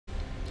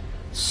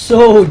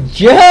So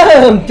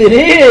jump it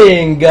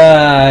in,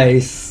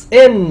 guys!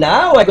 And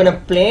now I'm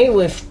gonna play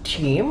with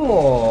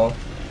Teemo.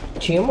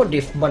 Teemo,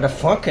 the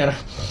motherfucker.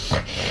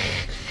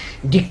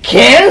 The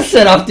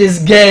cancer of this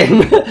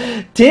game.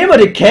 Teemo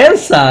the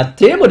cancer.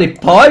 Teemo the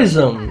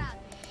poison.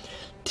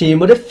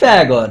 Teemo the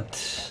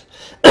faggot.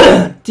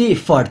 T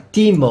for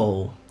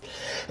Teemo.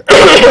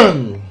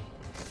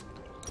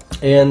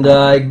 And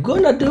I'm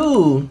gonna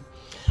do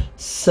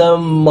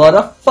some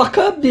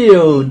motherfucker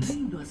build.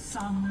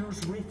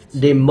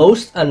 The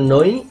most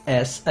annoying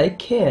as I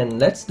can.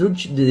 Let's do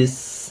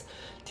this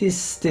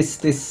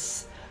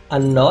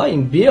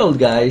annoying build,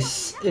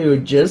 guys. You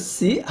just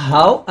see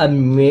how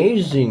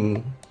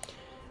amazing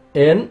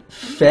and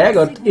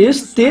faggot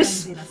is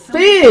this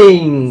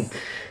thing.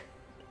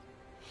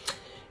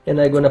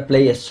 And I'm gonna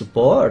play a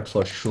support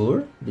for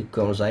sure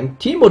because I'm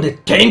Teemo the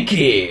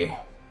Tanky.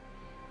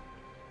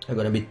 I'm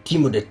gonna be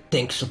Teemo the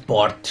Tank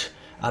support.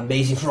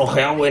 Amazing from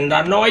hell and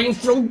annoying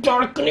from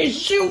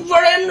darkness, silver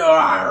and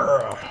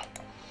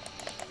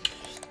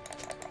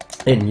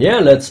and yeah,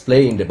 let's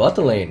play in the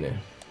bottom lane.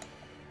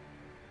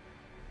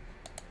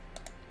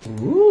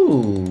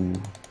 Ooh,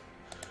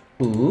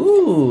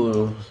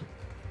 ooh,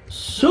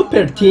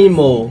 super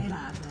Teemo,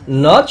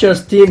 not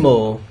just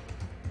Teemo.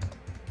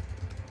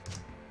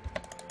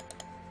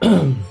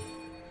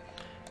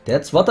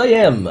 That's what I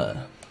am.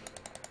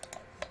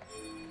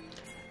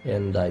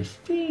 And I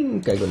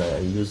think I'm gonna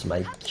use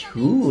my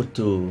Q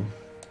to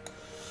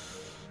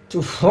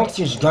fuck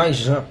these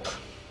guys up.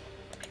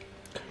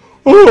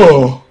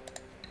 Oh!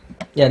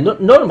 Yeah,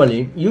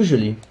 normally,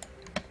 usually,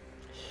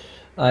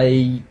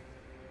 I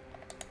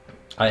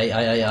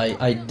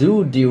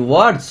do the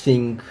wards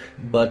thing,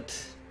 but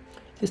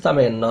this time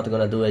I'm not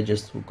gonna do it.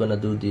 Just gonna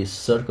do this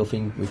circle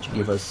thing, which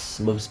gives us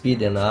move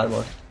speed and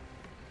armor,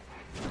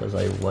 because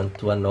I want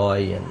to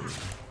annoy and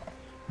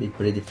be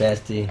pretty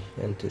fasty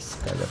and this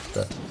kind of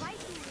stuff.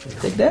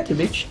 Take that, you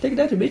bitch! Take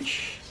that, you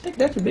bitch! Take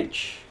that, you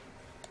bitch!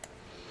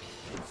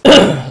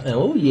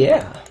 Oh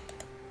yeah!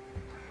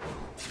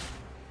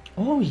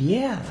 Oh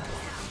yeah!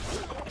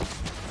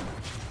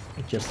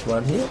 Just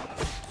one here.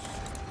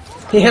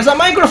 He has a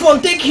microphone.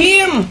 Take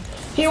him.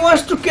 He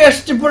wants to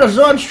cast the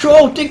Brazord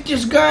show. Take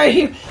this guy.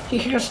 He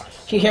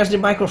has the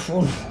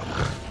microphone.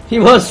 He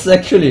looked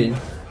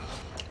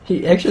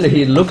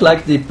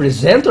like the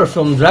presenter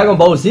from Dragon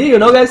Ball Z. You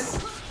know, guys.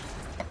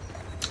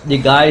 The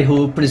guy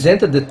who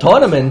presented the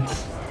tournament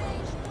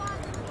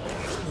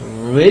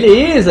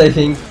really is, I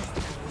think.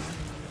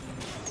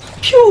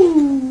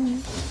 Pew!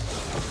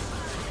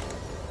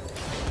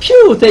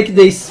 Pew! Take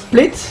the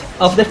split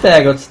of the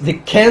faggots, the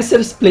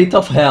cancer split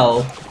of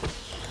hell.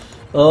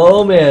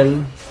 Oh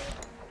man,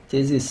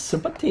 this is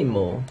Super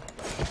Teemo.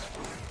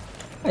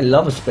 I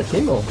love Super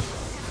Teemo.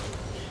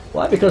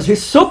 Why? Because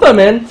he's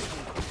Superman.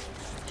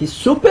 He's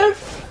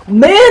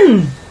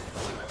Superman.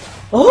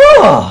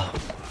 Oh!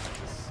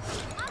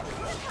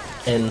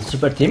 And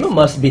Super Teemo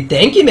must be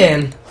tanky,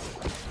 man.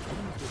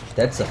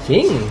 That's a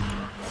thing.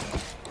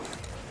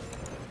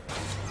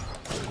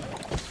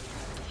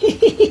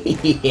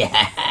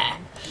 Yeah.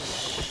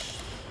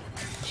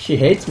 She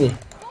hates me,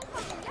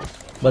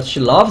 but she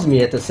loves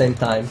me at the same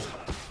time.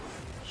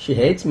 She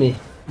hates me,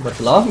 but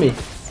loves me.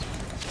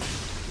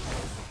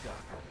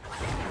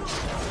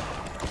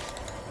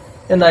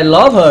 And I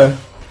love her,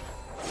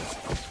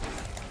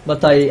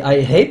 but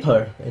I hate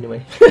her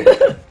anyway.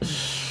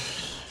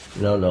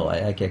 No,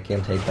 I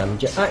can't hate them.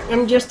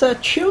 I'm just a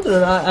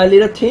children, a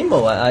little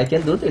Teemo. I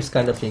can do this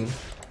kind of thing.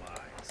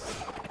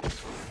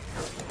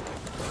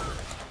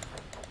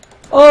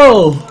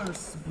 Oh!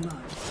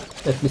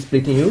 Let me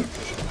splitting you.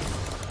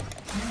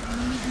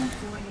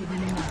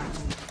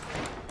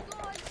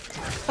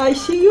 I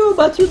see you,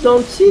 but you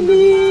don't see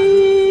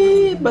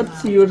me. But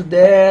you're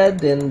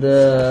dead, and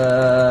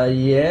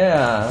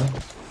yeah.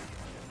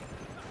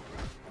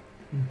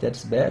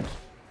 That's bad.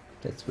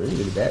 That's really,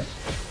 really bad.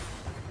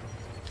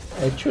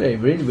 Actually,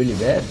 really, really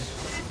bad.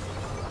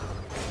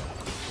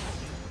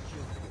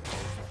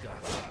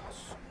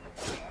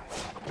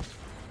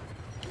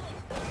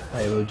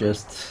 I will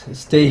just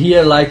stay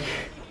here like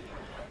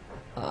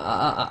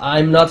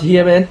I'm not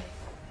here, man.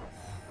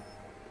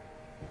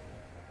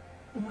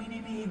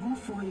 Inimigo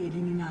foi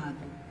eliminado.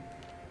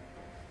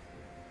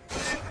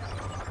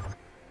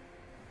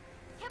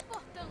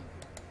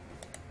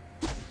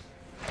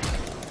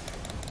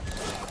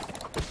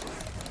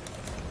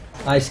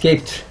 I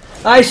escaped.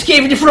 I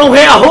escaped from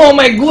here! Oh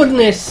my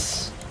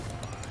goodness!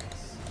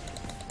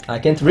 I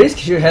can't risk.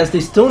 She has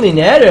the stun in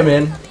area,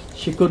 man.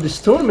 She could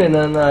stun me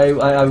and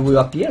I will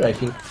appear, I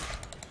think.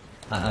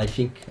 I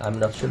think. I'm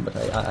not sure, but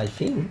I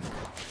think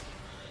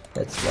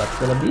that's what's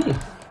gonna be.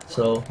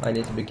 So I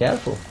need to be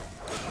careful.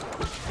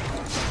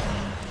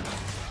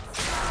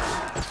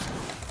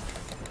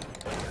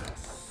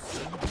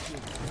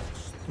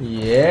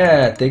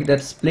 Yeah, take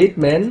that split,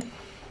 man.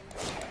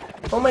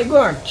 Oh my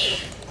god!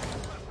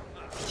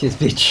 This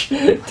bitch,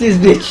 this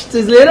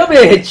little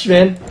bitch,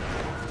 man.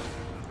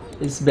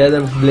 It's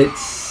better with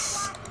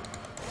Blitz.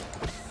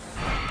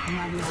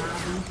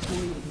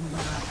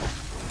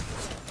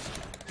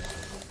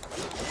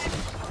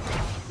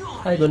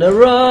 I'm gonna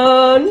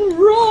run!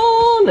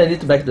 I need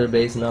to back to the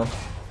base now.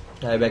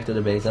 I back to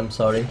the base, I'm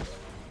sorry.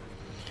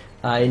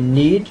 I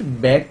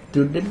need back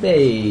to the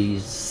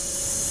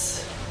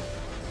base.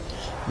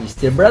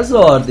 Mr.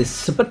 Brazord, this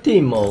Super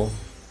Teemo.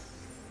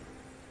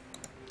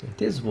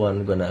 This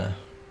one gonna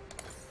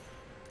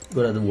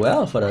do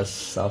well for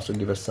us. Also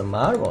give us some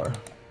armor.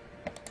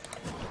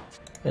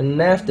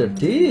 And after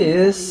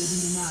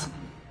this,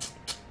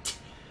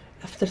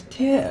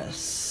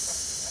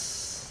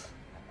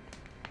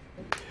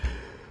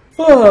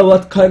 oh,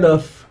 what kind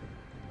of?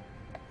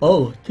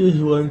 Oh, this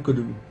one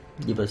could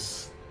give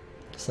us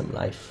some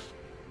life.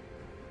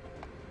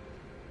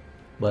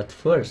 But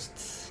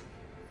first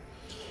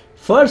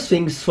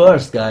things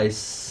first,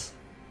 guys.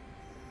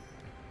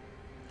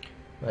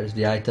 Where is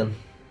the item?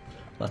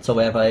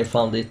 Whatsoever, I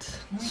found it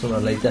sooner or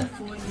later.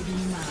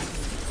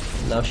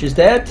 Now she's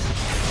dead.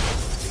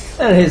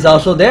 And he's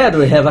also dead.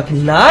 We have a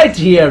knight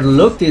here.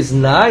 Look, this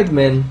knight,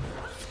 man.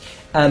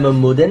 I'm a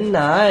modern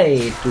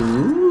knight.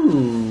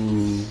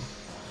 Ooh.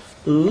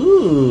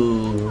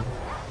 Ooh.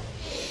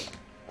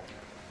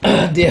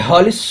 The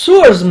Holy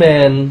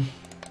Swordsman.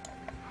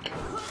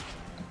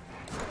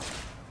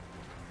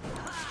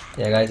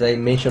 Yeah, guys, I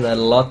mentioned a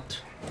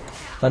lot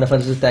Final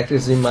Fantasy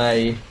Tactics in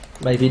my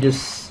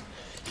videos.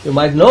 You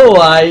might know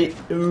I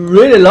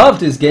really love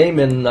this game,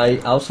 and I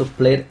also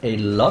played a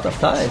lot of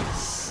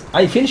times.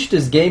 I finished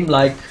this game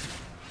like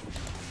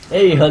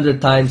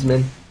 800 times,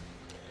 man.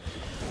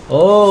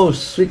 Oh,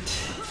 sweet.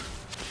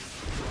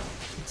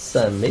 It's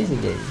an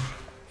amazing game.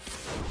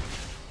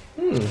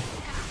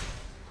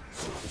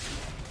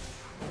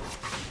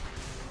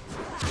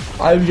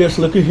 I'm just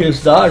looking at his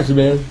stars,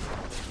 man.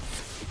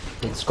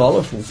 It's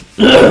colorful.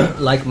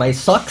 Like my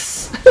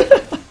socks.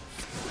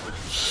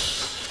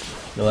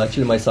 No,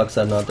 actually my socks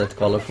are not that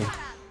colorful.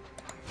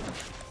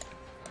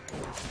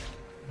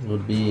 It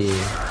would be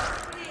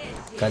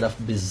kind of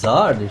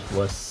bizarre if it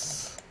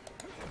was...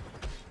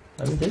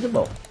 I'm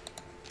invisible.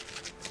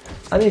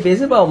 I'm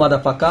invisible,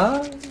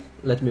 motherfucker.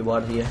 Let me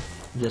ward here,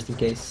 just in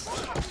case.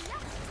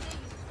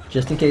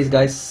 Just in case,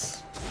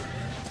 guys.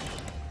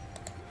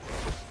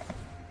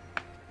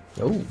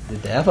 Oh, the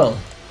devil.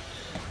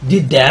 The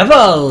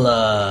devil!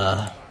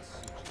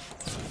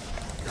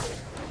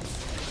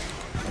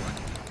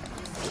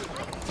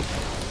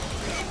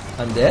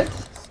 I'm dead?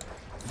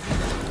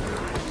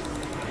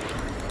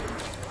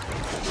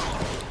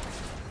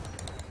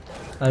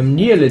 I'm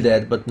nearly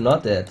dead, but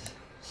not dead.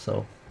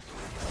 So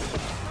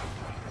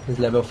he's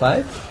level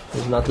 5,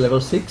 he's not level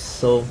 6,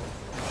 so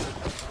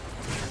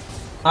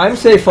I'm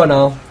safe for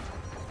now.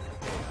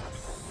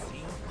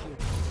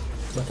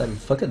 But I'm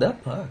fucked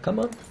up. Ah, come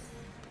on.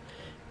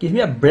 Give me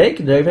a break,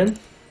 Draven.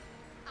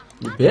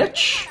 You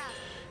bitch.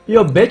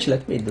 You bitch.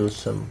 Let me do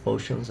some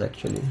potions,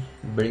 actually.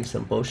 Bring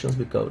some potions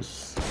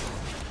because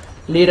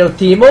little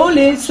Teemo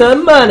needs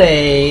some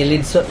money.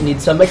 Needs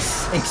some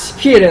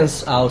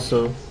experience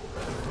also.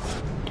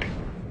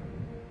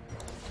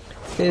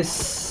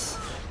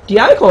 The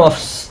icon of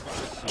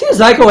this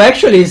icon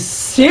actually is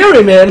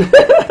Siri, man.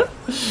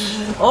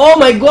 Oh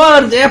my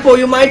god, Apple,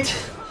 you might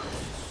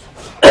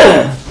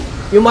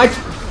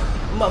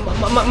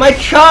might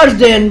charge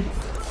then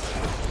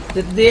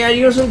that they are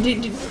using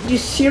the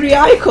Siri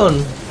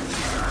icon.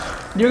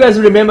 Do you guys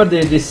remember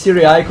the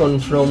Siri icon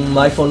from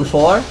iPhone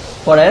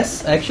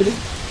 4S actually?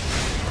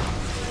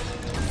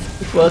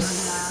 It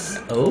was,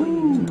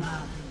 oh,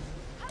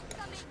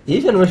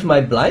 even with my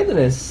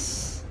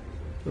blindness,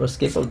 it was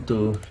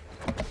capable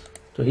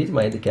to hit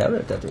my indicator.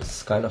 That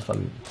is kind of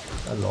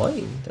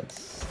annoying.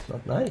 That's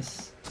not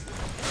nice.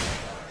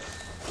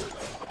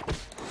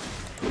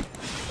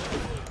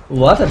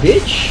 What a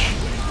bitch!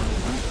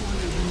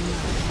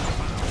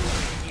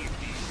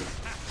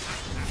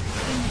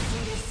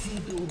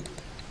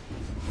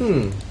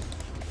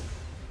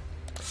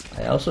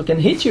 I also can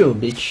hit you,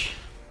 bitch.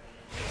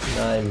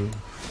 I'm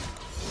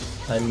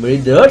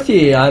really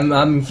dirty.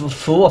 I'm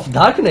full of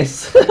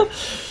darkness.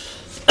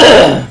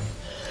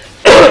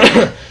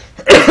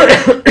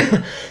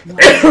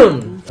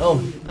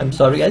 Oh, I'm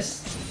sorry,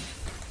 guys.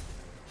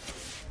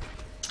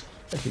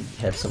 Let me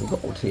have some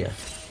gold here.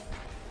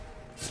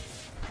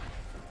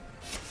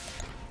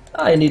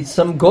 I need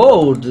some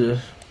gold.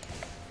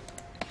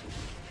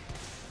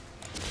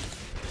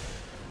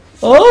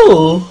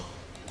 Oh,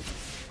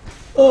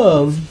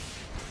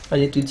 I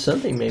need to eat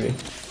something maybe.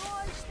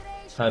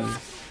 Now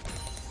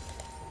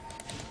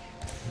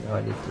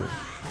I need to.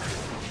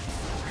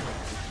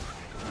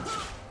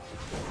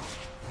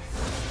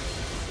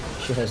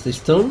 She has this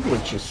stone,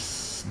 which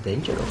is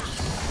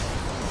dangerous.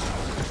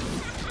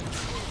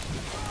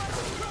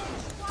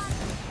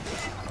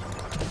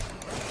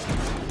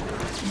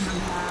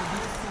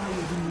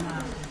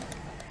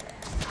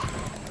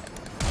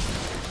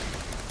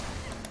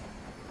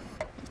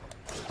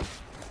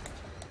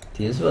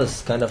 This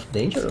was kind of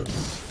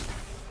dangerous.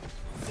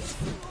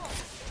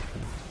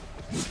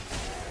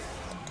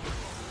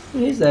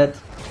 He's dead.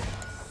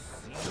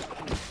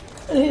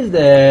 And he's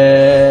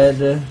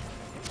dead.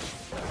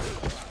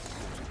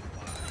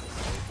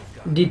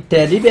 The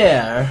teddy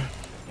bear.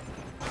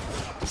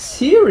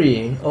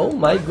 Siri! Oh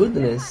my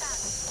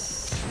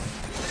goodness!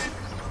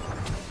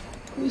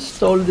 You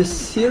stole the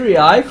Siri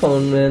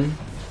icon, man.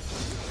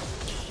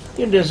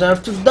 You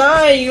deserve to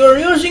die. You're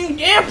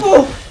using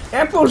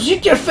Apple's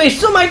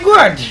interface. Oh my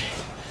god!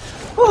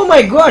 Oh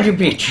my god, you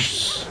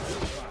bitches!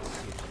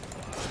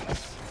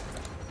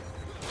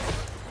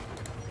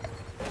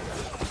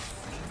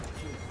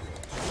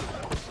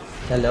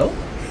 Hello?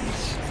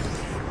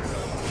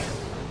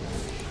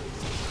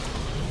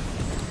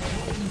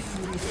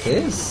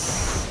 Yes.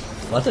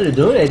 What are you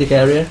doing, AD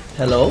Carrier?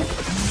 Hello?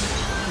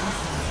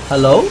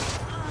 Hello?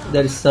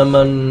 There is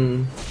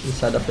someone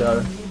inside of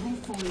your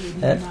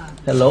head.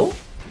 Hello?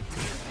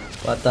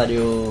 What are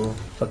you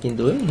fucking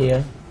doing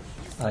here?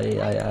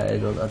 I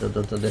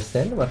don't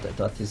understand what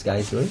this guy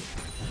is doing.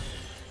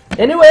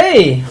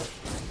 Anyway,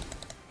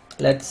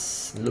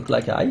 let's look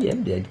like I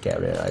am the AD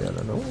Carrier. I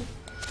don't know.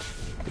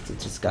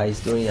 This guy is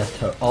doing a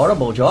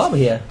horrible job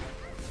here.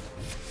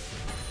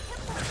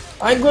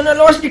 I'm gonna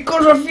lose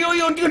because of you,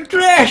 you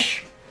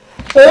trash!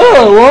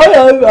 Oh, why?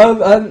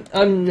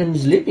 I'm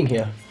sleeping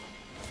here.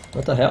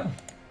 What the hell?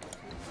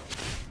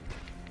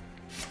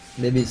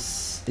 Maybe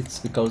it's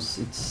because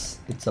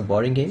it's a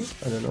boring game.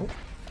 I don't know.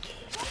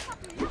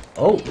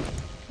 Oh,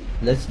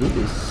 let's do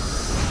this.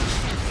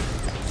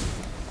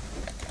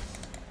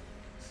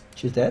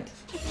 She's dead.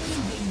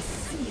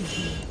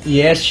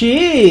 Yes,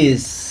 she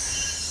is.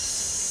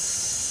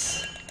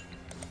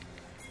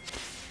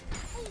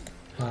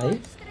 Hi.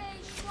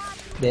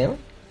 Damn.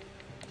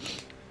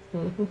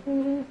 And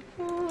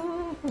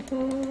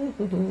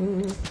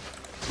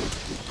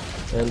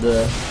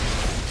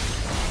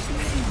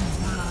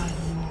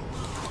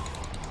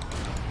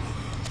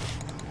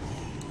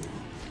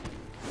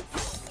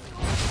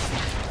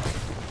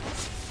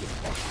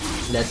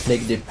let's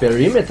make the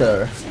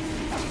perimeter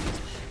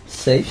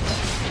safe.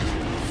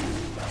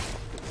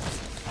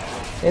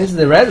 And it's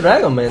the red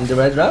dragon, man. The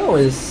red dragon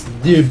is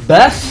the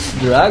best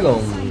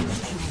dragon.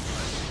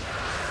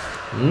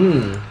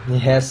 He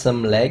has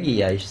some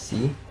laggy, I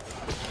see.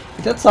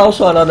 That's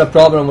also another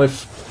problem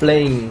with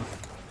playing.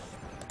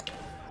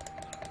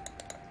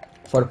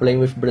 For playing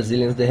with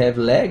Brazilians, they have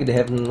lag. They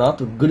have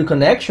not good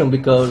connection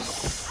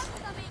because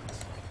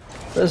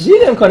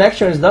Brazilian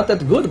connection is not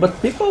that good. But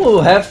people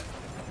who have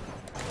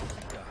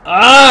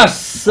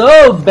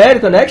so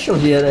bad connection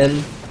here,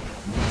 and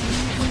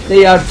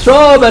they are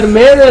troll bad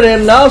manner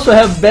and also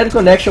have bad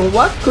connection.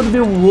 What could be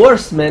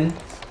worse, man?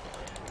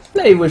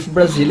 Play with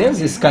Brazilians,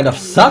 this kind of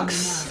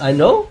sucks, I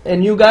know,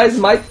 and you guys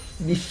might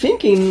be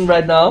thinking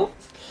right now,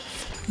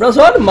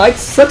 Brazord might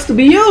sucks to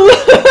be you,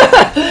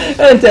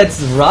 and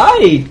that's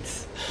right.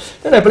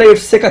 And I play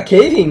with Sika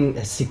Caving,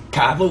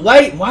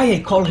 why I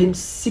call him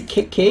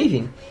Sika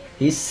Caving?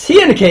 He's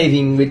Sian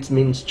Caving, which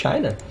means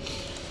China,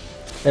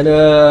 and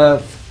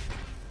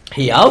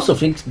he also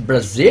thinks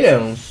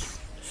Brazilians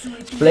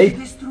play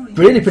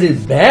pretty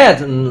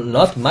bad.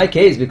 Not my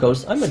case,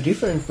 because I'm a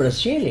different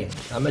Brazilian.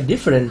 I'm a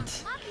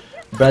different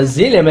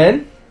Brazilian,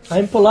 man.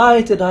 I'm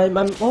polite and I'm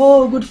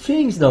all good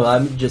things. No,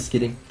 I'm just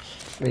kidding.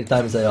 Many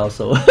times I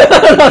also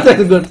not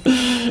that good.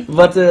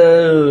 But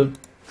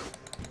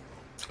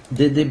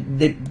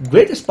the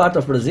greatest part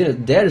of Brazil,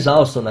 there is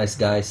also nice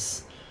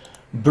guys,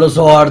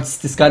 Brazords,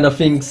 this kind of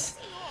things.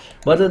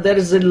 But there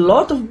is a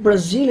lot of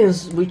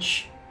Brazilians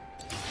which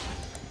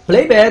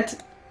play bad,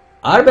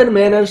 are bad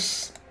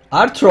manners,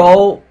 are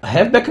troll,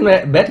 have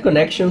bad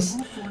connections.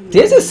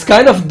 This is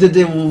kind of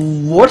the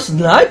worst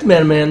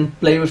nightmare, man,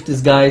 play with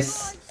these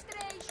guys.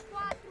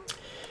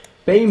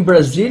 Playing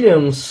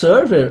Brazilian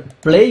server,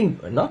 playing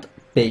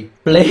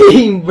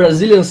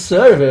Brazilian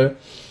server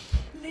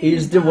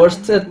is the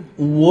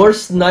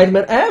worst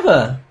nightmare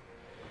ever.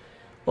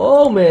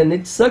 Oh man,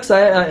 it sucks.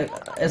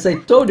 As I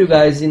told you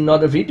guys in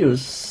other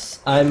videos,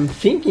 I'm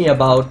thinking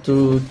about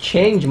to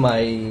change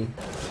my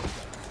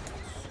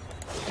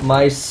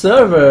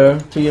server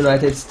to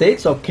United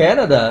States or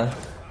Canada.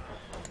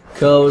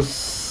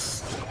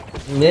 Cause,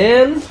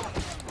 man,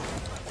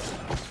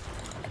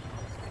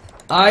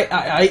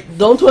 I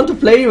don't want to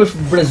play with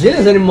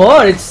Brazilians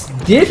anymore. It's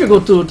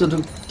difficult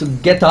to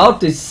get out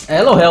this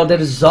LOL.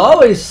 There is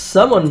always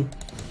someone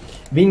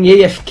being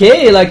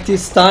AFK. Like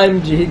this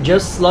time, he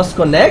just lost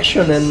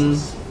connection, and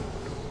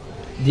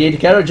the AD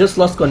carrier just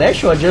lost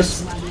connection. I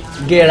just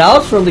get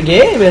out from the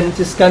game, and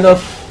this kind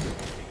of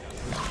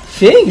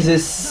things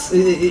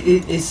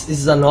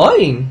is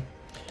annoying.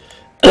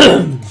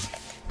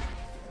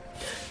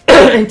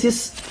 And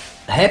this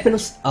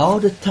happens all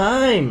the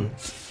time.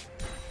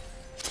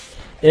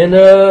 And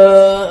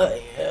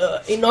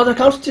in other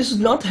accounts this does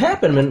not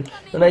happen.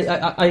 And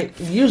I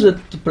used it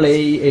to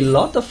play a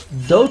lot of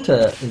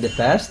Dota in the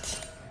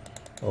past.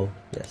 Oh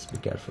yes, be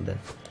careful then.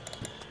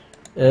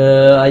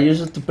 I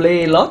used it to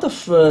play a lot of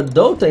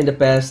Dota in the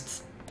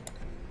past.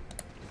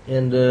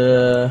 And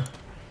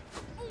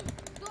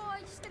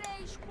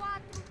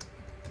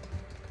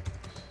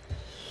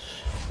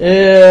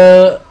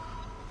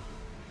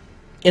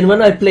and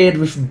when I played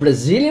with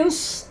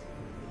Brazilians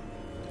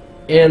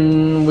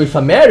and with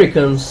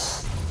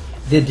Americans,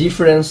 the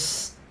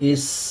difference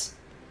is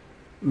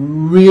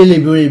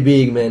really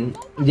big, man.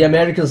 The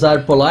Americans are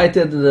polite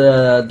and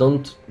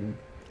don't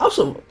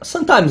also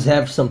sometimes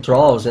have some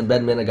trolls and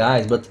bad mana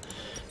guys, but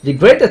the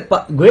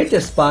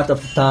greatest part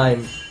of the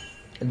time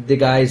the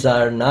guys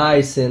are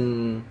nice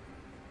and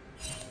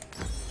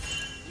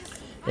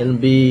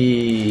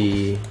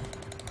be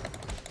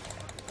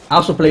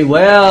also play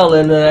well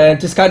and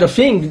this kind of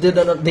thing.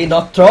 They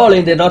not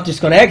trolling, they not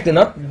disconnect, they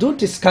not do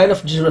this kind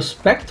of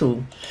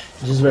disrespectful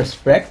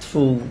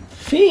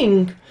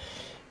thing.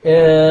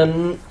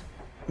 And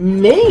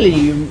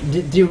mainly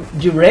the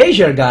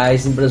Rager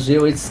guys in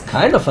Brazil, it's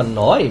kind of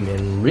annoying,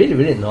 man.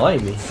 Really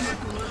annoying me.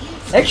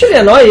 Actually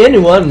annoy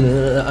anyone.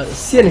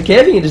 CN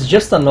Kevin is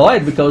just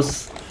annoyed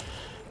because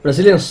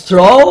Brazilians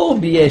troll,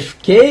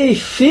 BFK,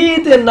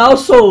 feed, and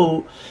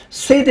also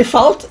say the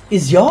fault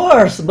is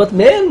yours. But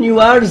man, you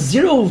are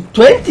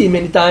 0-20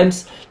 many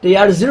times. They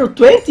are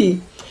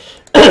 0-20.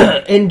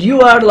 And you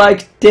are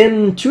like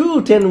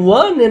 10-2,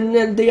 10-1,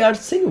 and they are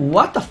saying,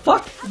 what the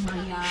fuck?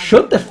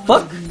 Shut the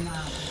fuck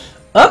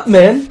up,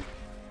 man.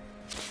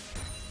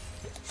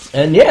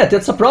 And yeah,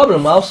 that's a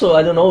problem. Also,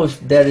 I don't know if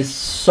there is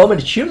so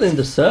many children in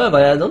the server.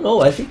 I don't know.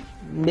 I think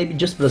maybe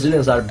just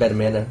Brazilians are bad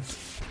manner.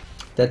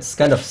 That's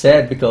kind of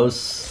sad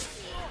because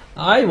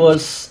I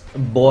was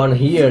born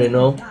here, you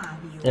know,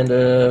 and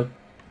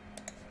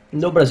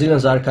no,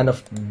 Brazilians are kind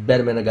of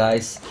bad manner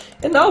guys.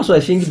 And also,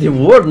 I think the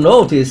word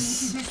note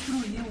is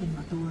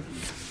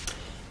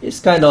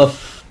kind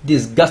of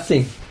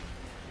disgusting.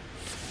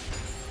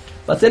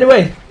 But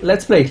anyway,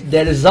 let's play.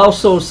 There is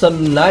also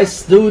some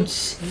nice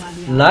dudes,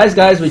 nice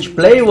guys which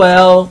play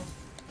well.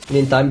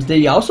 Meantime,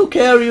 they also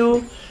carry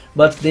you,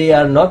 but they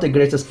are not the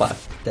greatest part.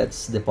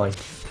 That's the point.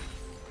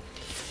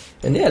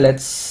 And yeah,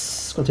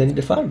 let's continue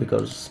the farm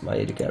because my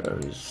AD carrier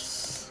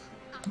is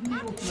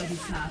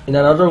in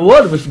another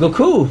world with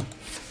Goku.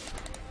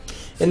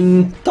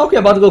 And talking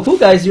about Goku,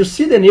 guys, you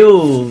see the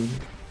new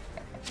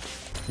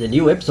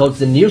episodes,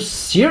 the new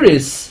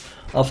series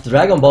of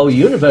Dragon Ball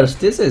Universe.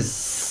 This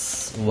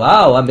is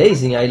wow,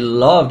 amazing! I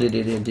loved it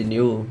in the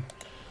new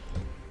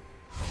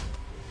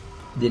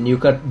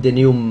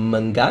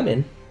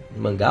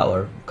manga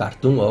or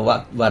cartoon or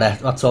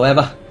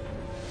whatsoever.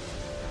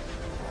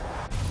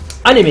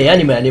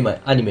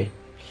 Anime.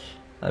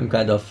 I'm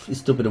kind of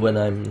stupid when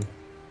I'm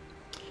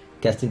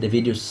casting the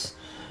videos.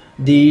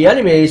 The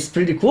anime is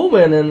pretty cool,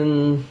 man,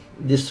 and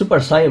the Super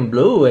Saiyan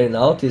Blue and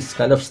all this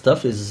kind of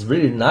stuff is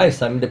really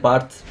nice. I'm the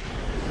part,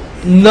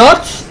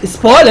 not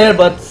spoiler,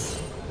 but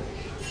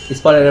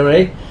spoiler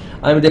anyway.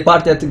 I'm the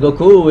part that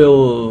Goku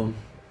will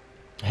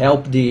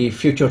help the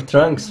future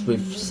Trunks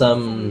with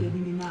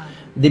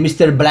the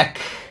Mr. Black.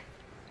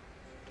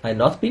 I'm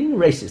not being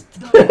racist.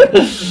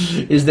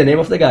 Is the name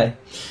of the guy.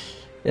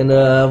 And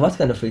what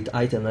kind of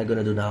item am I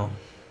gonna do now?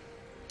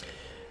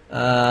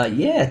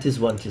 Yeah, this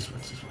one.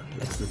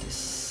 Let's do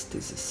this.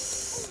 This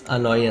is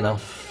annoying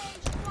enough.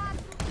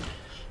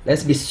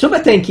 Let's be super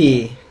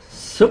tanky,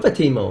 super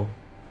Teemo.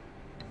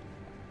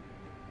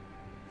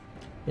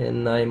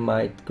 And I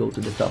might go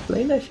to the top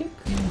lane, I think.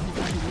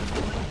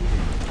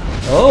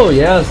 Oh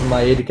yes,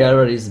 my AD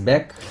carrier is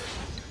back.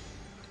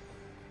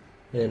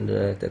 And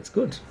that's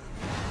good.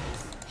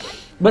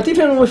 But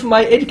even with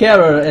my AD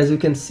carrier, as you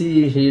can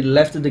see, he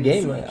left the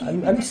game.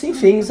 I'm seeing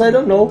things, I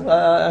don't know.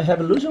 I have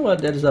illusion or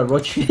there is a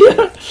roach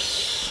here.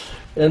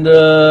 And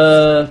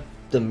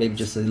maybe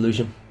just an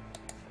illusion.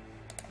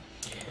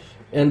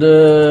 And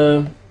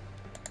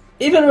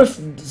even if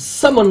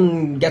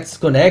someone gets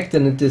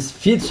connected and it is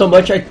feed so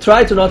much, I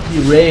try to not be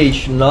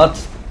rage, not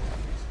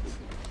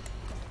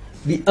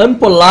be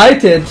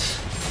unpolited.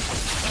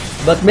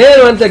 But man,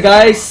 when the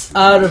guys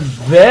are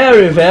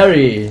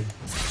very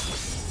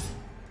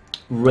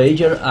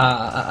rager,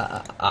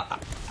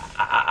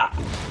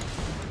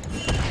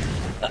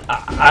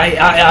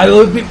 I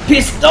will be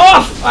pissed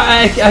off.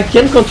 I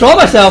can't control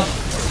myself.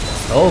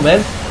 Oh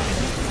man,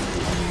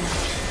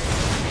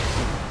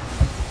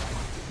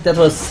 that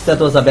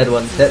was a bad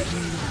one.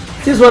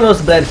 This one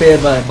was bad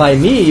played by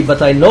me,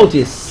 but I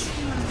notice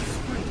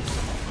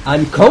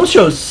I'm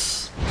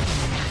conscious.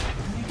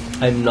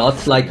 I'm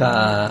not like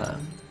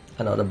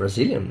another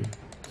Brazilian.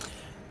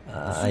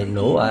 I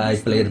know I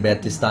played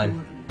bad this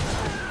time.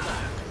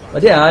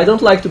 But yeah, I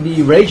don't like to be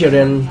rager,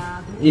 and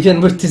even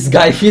with this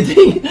guy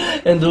feeding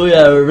and doing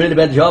a really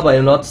bad job, I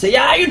will not say,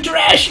 yeah, you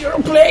trash, you're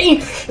playing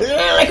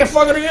like a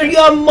fucker,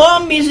 your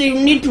mom is, you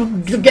need to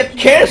get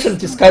cancelled,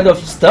 this kind of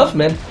stuff,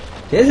 man.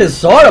 This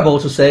is horrible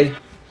to say.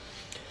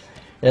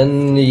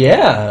 And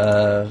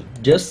yeah,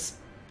 just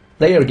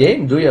play your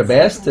game, do your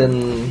best,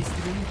 and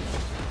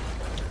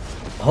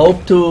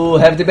hope to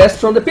have the best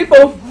from the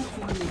people.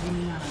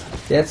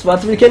 That's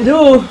what we can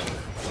do.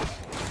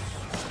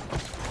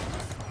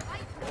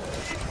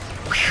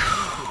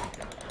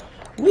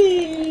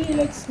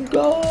 Let's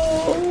go.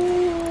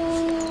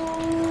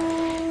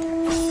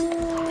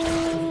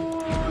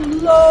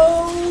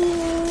 Low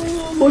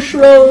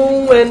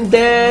mushroom and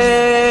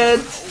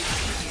dead.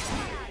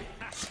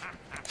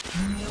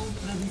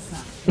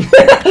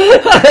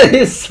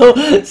 He's so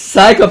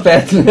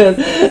psychopath, man.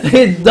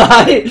 He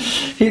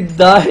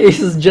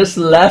dies just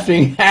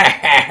laughing.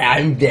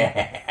 I'm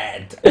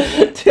dead.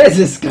 This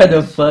is kind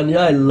of funny.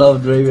 I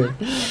love Draven.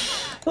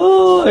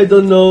 Oh, I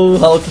don't know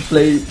how to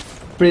play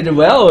pretty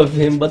well with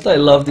him, but I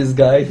love this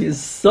guy. He's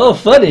so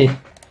funny.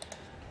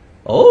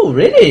 Oh,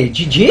 really?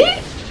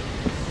 GG?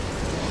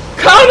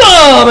 Come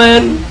on,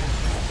 man!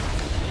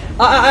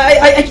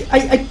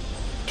 I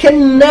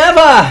can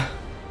never,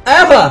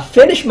 ever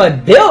finish my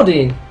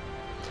building.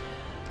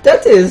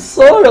 That is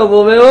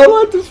horrible, man. I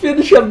want to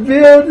finish a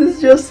build.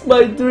 It's just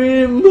my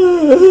dream.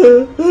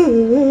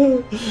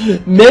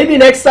 Maybe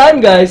next time,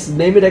 guys.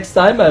 Maybe next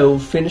time I will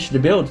finish the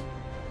build.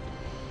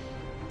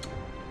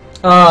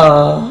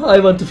 I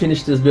want to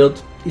finish this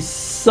build. It's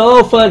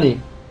so funny.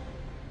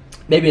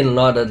 Maybe in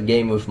another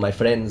game with my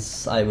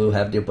friends I will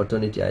have the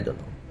opportunity. I don't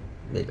know.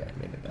 Maybe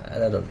I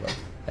don't know.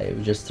 I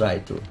will just try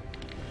to.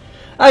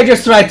 I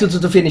just try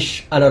to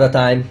finish another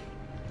time,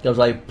 because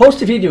I post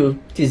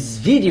this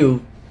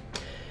video,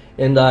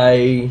 and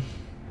I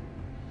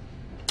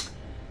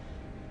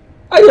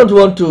don't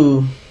want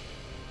to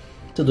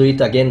do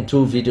it again,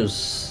 2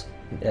 videos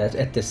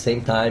at the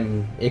same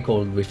time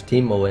equal with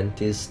Teemo, and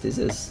this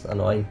is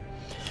annoying.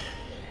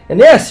 And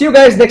yeah, see you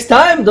guys next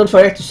time. Don't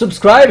forget to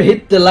subscribe,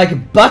 hit the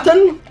like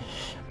button.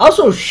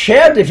 Also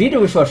share the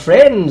video with your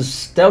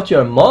friends. Tell to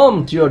your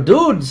mom, to your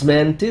dudes,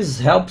 man. This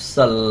helps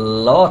a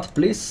lot.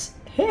 Please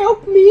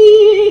help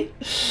me.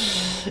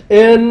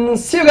 And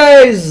see you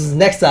guys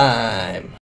next time.